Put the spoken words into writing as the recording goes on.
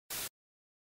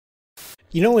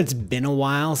You know, it's been a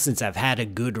while since I've had a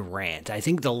good rant. I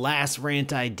think the last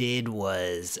rant I did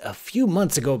was a few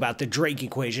months ago about the Drake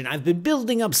equation. I've been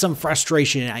building up some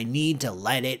frustration and I need to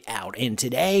let it out. And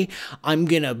today, I'm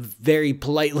gonna very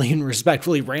politely and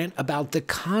respectfully rant about the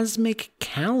cosmic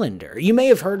calendar. You may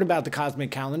have heard about the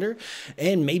cosmic calendar,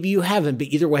 and maybe you haven't, but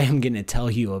either way, I'm gonna tell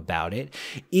you about it.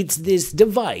 It's this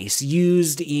device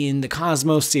used in the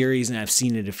Cosmos series, and I've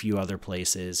seen it a few other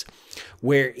places,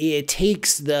 where it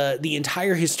takes the entire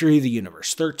history of the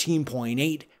universe,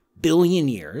 13.8 billion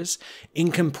years,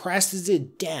 and compresses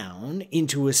it down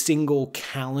into a single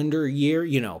calendar year,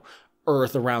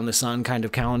 Earth around the sun kind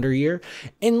of calendar year,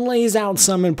 and lays out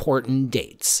some important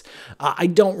dates. I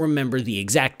don't remember the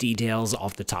exact details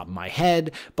off the top of my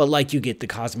head, but you get the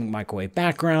cosmic microwave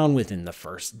background within the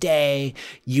first day,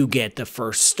 you get the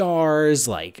first stars,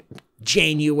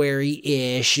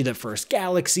 January-ish, the first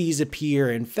galaxies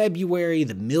appear in February,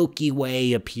 the Milky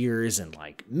Way appears in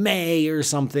May or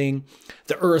something,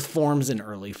 the Earth forms in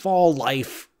early fall,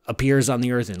 life appears on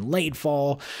the Earth in late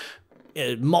fall,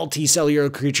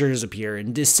 multicellular creatures appear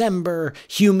in December,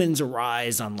 humans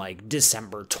arise on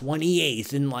December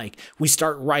 28th, and we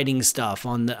start writing stuff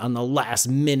on the last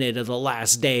minute of the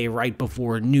last day right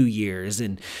before New Year's.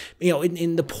 And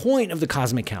in the point of the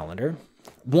cosmic calendar,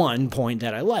 one point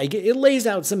that I like, it lays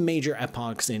out some major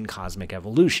epochs in cosmic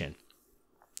evolution.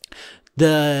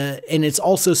 And it's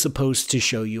also supposed to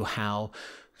show you how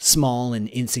small and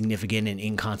insignificant and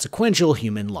inconsequential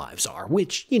human lives are,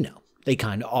 which, they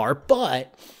kind of are,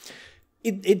 but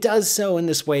it does so in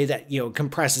this way that,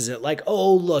 compresses it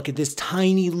oh, look at this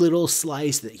tiny little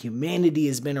slice that humanity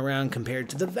has been around compared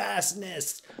to the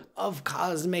vastness of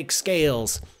cosmic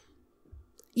scales.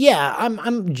 Yeah,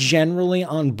 I'm generally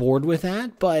on board with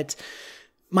that, but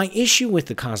my issue with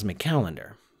the cosmic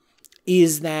calendar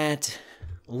is that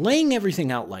laying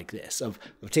everything out like this, of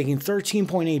taking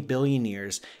 13.8 billion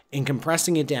years and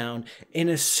compressing it down and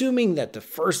assuming that the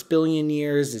first billion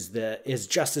years is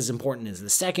just as important as the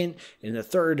second and the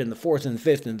third and the fourth and the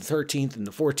fifth and the 13th and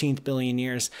the 14th billion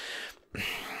years,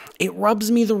 it rubs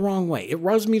me the wrong way. It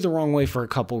rubs me the wrong way for a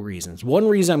couple reasons. One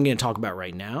reason I'm going to talk about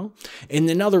right now, and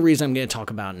another reason I'm going to talk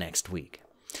about next week.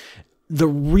 The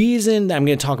reason that I'm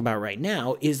going to talk about right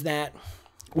now is that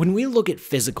when we look at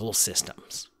physical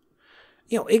systems,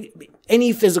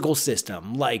 any physical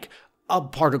system, like a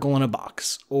particle in a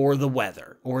box, or the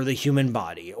weather, or the human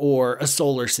body, or a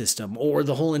solar system, or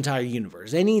the whole entire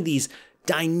universe, any of these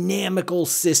dynamical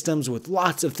systems with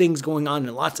lots of things going on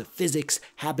and lots of physics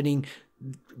happening,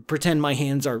 pretend my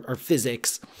hands are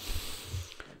physics.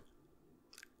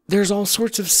 There's all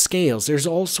sorts of scales. There's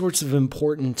all sorts of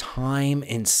important time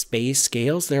and space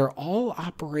scales. They're all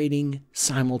operating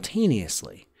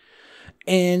simultaneously.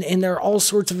 And there are all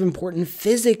sorts of important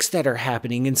physics that are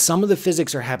happening, and some of the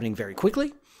physics are happening very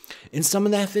quickly, and some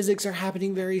of that physics are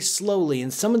happening very slowly,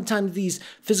 and sometimes these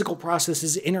physical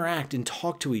processes interact and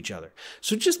talk to each other.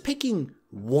 So just picking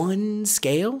one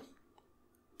scale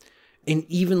and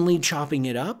evenly chopping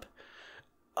it up,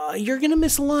 you're going to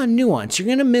miss a lot of nuance. You're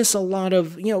going to miss a lot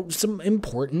of, some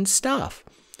important stuff.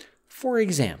 For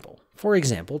example,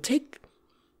 take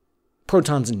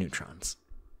protons and neutrons.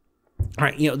 All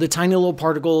right, the tiny little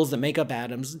particles that make up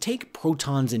atoms, take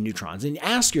protons and neutrons and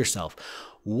ask yourself,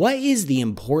 what is the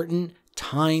important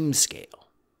time scale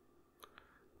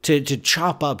to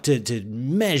chop up, to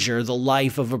measure the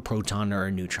life of a proton or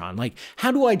a neutron?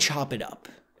 How do I chop it up?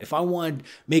 If I want to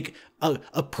make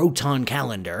a proton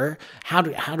calendar, how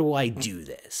do I do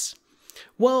this?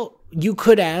 Well, you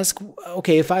could ask,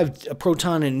 okay, if I have a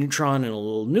proton and a neutron and a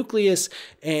little nucleus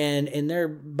and they're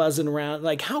buzzing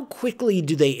around, how quickly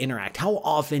do they interact? How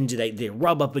often do they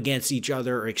rub up against each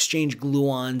other or exchange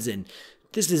gluons? And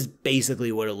this is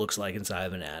basically what it looks like inside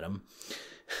of an atom.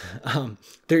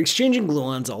 They're exchanging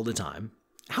gluons all the time.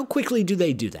 How quickly do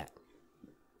they do that?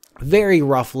 Very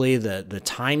roughly, the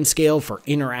time scale for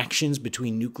interactions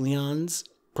between nucleons,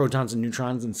 protons and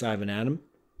neutrons inside of an atom,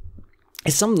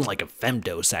 is something like a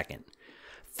femtosecond.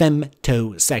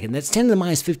 Femtosecond. That's 10 to the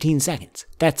minus 15 seconds.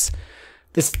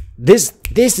 This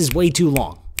is way too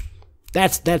long.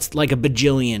 That's like a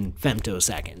bajillion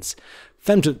femtoseconds.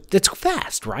 That's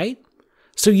fast, right?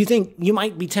 So you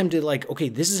might be tempted okay,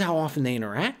 this is how often they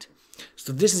interact.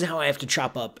 So this is how I have to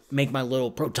chop up, make my little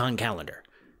proton calendar.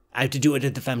 I have to do it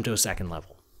at the femtosecond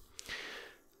level.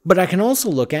 But I can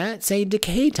also look at, say,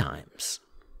 decay times.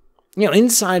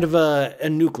 Inside of a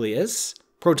nucleus,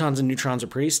 protons and neutrons are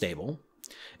pretty stable.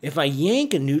 If I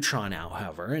yank a neutron out,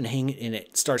 however, and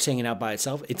it starts hanging out by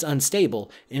itself, it's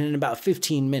unstable, and in about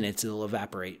 15 minutes, it'll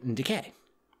evaporate and decay.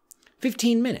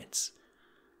 15 minutes.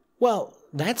 Well,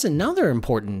 that's another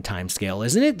important time scale,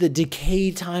 isn't it? The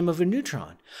decay time of a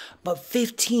neutron. But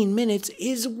 15 minutes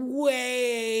is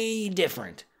way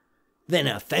different than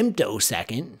a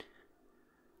femtosecond.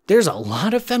 There's a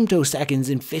lot of femtoseconds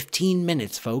in 15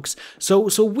 minutes, folks. So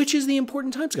which is the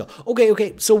important time scale?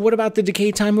 Okay, so what about the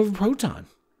decay time of a proton?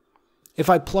 If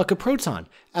I pluck a proton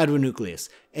out of a nucleus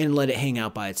and let it hang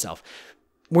out by itself,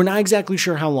 we're not exactly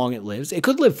sure how long it lives. It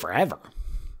could live forever.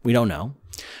 We don't know.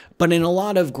 But in a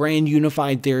lot of grand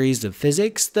unified theories of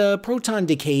physics, the proton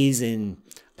decays in,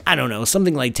 I don't know,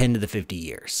 something like 10 to the 50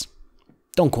 years.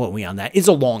 Don't quote me on that. It's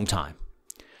a long time.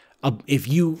 If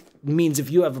you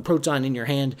have a proton in your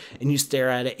hand and you stare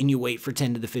at it and you wait for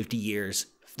 10 to the 50 years,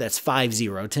 that's 10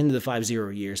 to the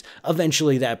 50 years,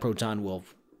 eventually that proton will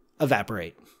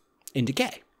evaporate and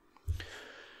decay.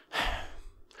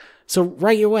 So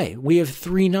right away, we have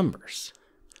three numbers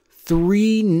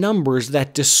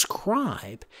that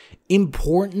describe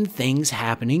important things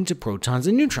happening to protons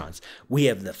and neutrons. We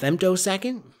have the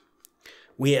femtosecond,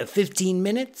 we have 15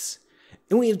 minutes,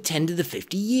 and we have 10 to the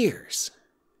 50 years.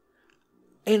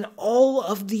 And all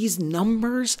of these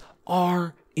numbers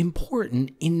are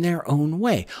important in their own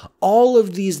way. All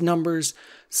of these numbers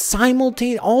describe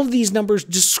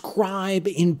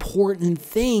important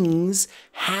things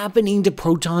happening to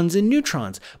protons and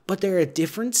neutrons, but they're at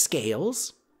different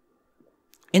scales.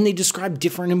 And they describe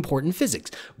different important physics.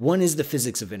 One is the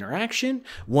physics of interaction.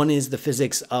 One is the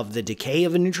physics of the decay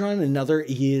of a neutron. Another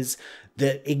is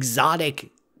the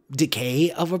exotic decay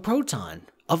of a proton,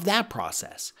 of that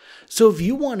process. So if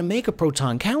you want to make a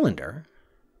proton calendar,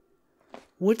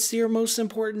 what's your most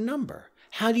important number?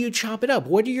 How do you chop it up?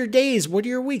 What are your days? What are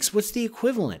your weeks? What's the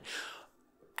equivalent?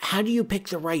 How do you pick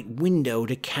the right window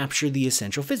to capture the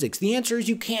essential physics? The answer is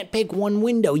you can't pick one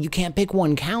window. You can't pick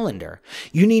one calendar.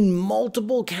 You need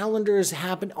multiple calendars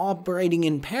operating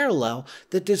in parallel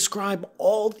that describe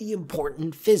all the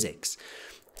important physics.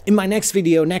 In my next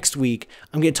video next week,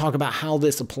 I'm going to talk about how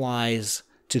this applies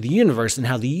to the universe and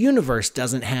how the universe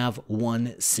doesn't have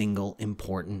one single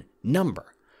important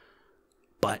number.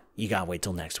 But you got to wait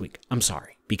till next week. I'm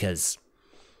sorry, because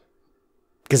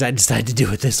I decided to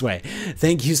do it this way.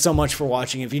 Thank you so much for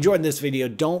watching. If you enjoyed this video,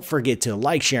 don't forget to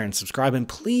like, share, and subscribe. And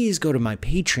please go to my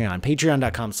Patreon,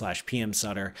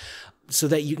 patreon.com/pmsutter, so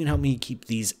that you can help me keep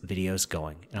these videos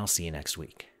going. And I'll see you next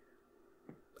week.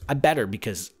 I better,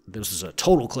 because this is a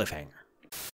total cliffhanger.